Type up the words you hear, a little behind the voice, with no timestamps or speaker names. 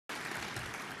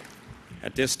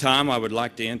At this time, I would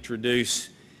like to introduce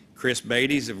Chris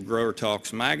Beatties of Grower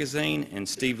Talks Magazine and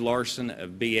Steve Larson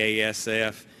of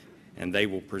BASF, and they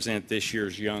will present this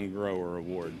year's Young Grower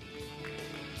Award.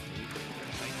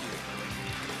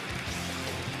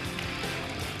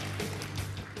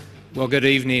 Well, good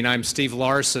evening. I'm Steve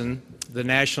Larson, the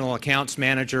National Accounts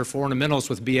Manager for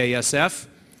Ornamentals with BASF.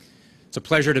 It's a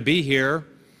pleasure to be here.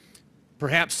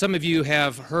 Perhaps some of you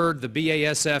have heard the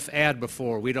BASF ad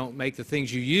before. We don't make the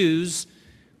things you use,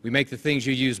 we make the things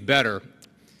you use better.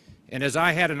 And as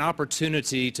I had an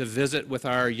opportunity to visit with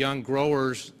our young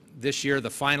growers this year, the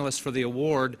finalists for the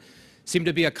award, seemed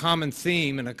to be a common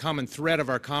theme and a common thread of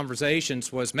our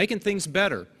conversations was making things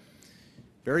better.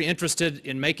 Very interested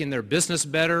in making their business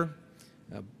better,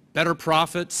 better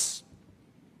profits,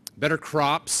 better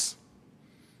crops,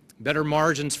 better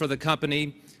margins for the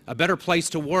company, a better place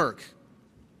to work.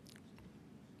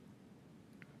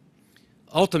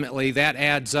 Ultimately, that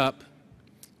adds up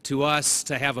to us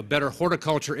to have a better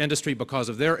horticulture industry because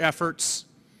of their efforts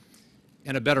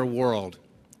and a better world.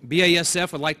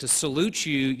 BASF would like to salute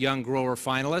you, young grower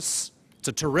finalists. It's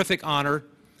a terrific honor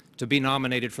to be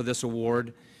nominated for this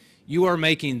award. You are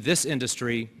making this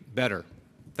industry better.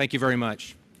 Thank you very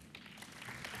much.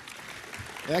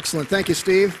 Excellent. Thank you,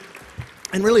 Steve.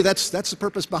 And really, that's the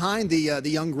purpose behind the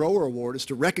Young Grower Award, is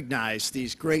to recognize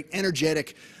these great,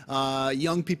 energetic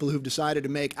young people who've decided to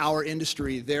make our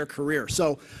industry their career.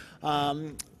 So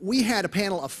we had a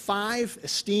panel of 5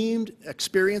 esteemed,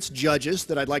 experienced judges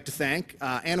that I'd like to thank.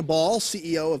 Anna Ball,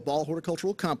 CEO of Ball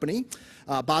Horticultural Company.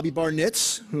 Bobby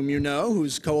Barnitz, whom you know,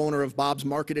 who's co-owner of Bob's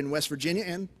Market in West Virginia,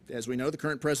 and, as we know, the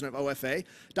current president of OFA.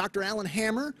 Dr. Alan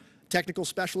Hammer, technical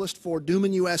specialist for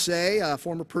Duman USA,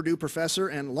 former Purdue professor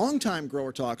and longtime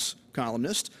Grower Talks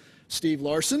columnist. Steve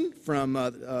Larson from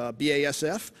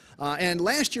BASF. And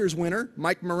last year's winner,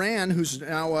 Mike Moran, who's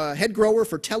now head grower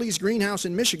for Telly's Greenhouse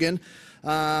in Michigan.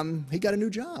 He got a new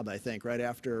job, I think, right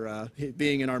after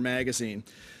being in our magazine.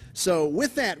 So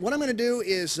with that, what I'm going to do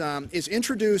is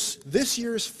introduce this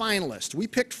year's finalists. We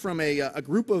picked from a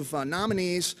group of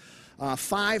nominees, 5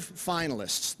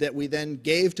 finalists that we then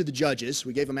gave to the judges.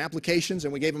 We gave them applications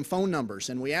and we gave them phone numbers.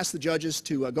 And we asked the judges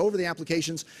to go over the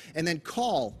applications and then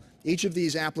call each of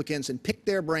these applicants and pick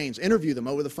their brains, interview them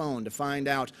over the phone to find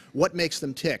out what makes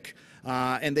them tick.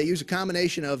 And they use a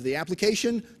combination of the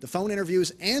application, the phone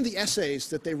interviews, and the essays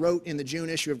that they wrote in the June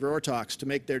issue of Grower Talks to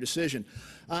make their decision.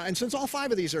 And since all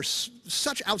 5 of these are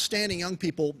such outstanding young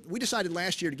people, we decided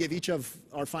last year to give each of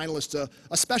our finalists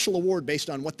a special award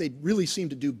based on what they really seem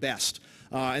to do best.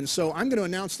 And so I'm going to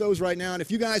announce those right now, and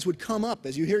if you guys would come up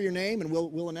as you hear your name, and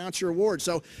we'll announce your award.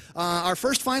 So our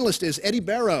first finalist is Eddie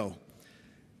Barrow.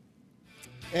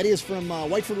 Eddie is from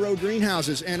Whiteford Road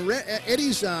Greenhouses, and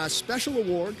Eddie's special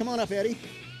award, come on up, Eddie,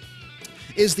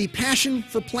 is the Passion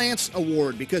for Plants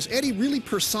Award, because Eddie really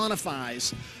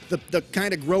personifies the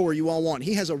kind of grower you all want.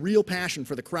 He has a real passion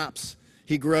for the crops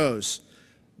he grows.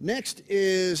 Next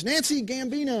is Nancy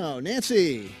Gambino.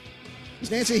 Nancy.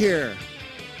 Is Nancy here?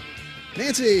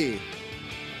 Nancy.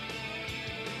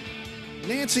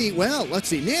 Nancy, well, let's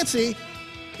see. Nancy,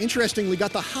 interestingly,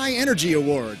 got the High Energy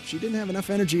Award. She didn't have enough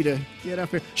energy to get up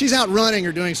here. She's out running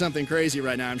or doing something crazy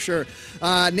right now, I'm sure.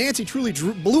 Nancy truly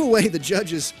blew away the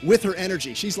judges with her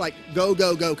energy. She's like, go,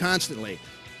 go, go constantly.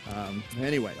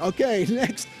 Anyway, okay,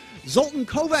 next, Zoltan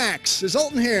Kovacs. Is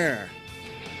Zoltan here?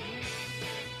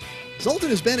 Zoltan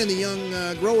has been in the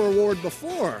Young Grower Award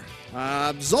before.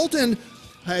 Zoltan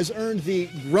has earned the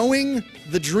Growing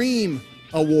the Dream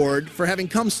Award for having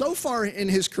come so far in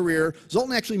his career.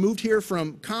 Zoltan actually moved here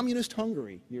from communist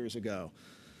Hungary years ago.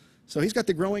 So he's got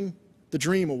the Growing the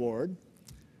Dream Award.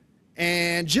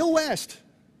 And Jill West.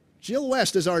 Jill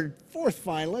West is our 4th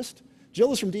finalist.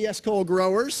 Jill is from DS Cole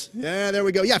Growers. Yeah, there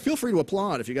we go. Yeah, feel free to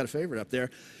applaud if you got a favorite up there.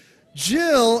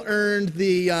 Jill earned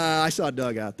the, I saw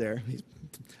Doug out there.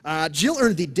 Jill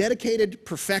earned the Dedicated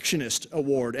Perfectionist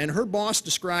Award, and her boss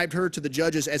described her to the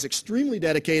judges as extremely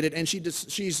dedicated, and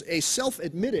she's a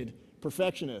self-admitted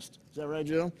perfectionist. Is that right,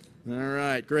 Jill? All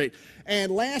right, great.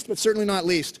 And last but certainly not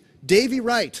least, Davy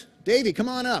Wright. Davy, come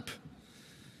on up.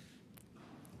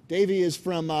 Davy is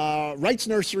from Wright's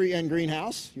Nursery and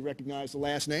Greenhouse. You recognize the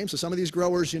last name. So some of these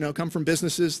growers, you know, come from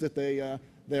businesses that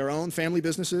their own family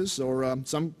businesses, or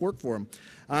some work for them.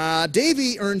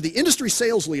 Davy earned the Industry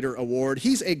Sales Leader Award.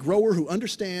 He's a grower who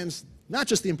understands not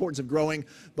just the importance of growing,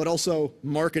 but also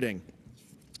marketing.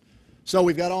 So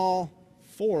we've got all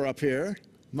 4 up here,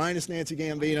 minus Nancy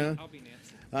Gambino. I'll be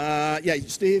Nancy. Yeah,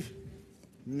 Steve,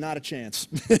 not a chance.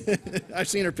 I've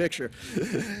seen her picture.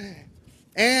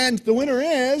 And the winner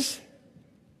is,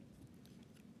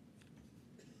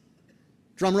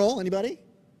 drum roll, anybody?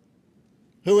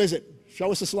 Who is it?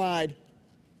 Show us a slide.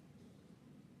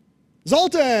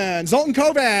 Zoltan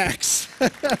Kovacs.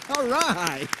 All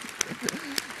right.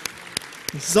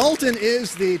 Zoltan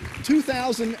is the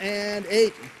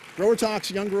 2008 Grower Talks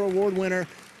Young Grower Award winner.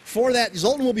 For that,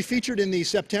 Zoltan will be featured in the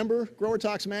September Grower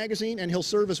Talks magazine, and he'll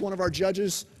serve as one of our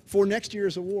judges for next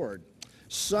year's award.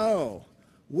 So,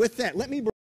 with that, let me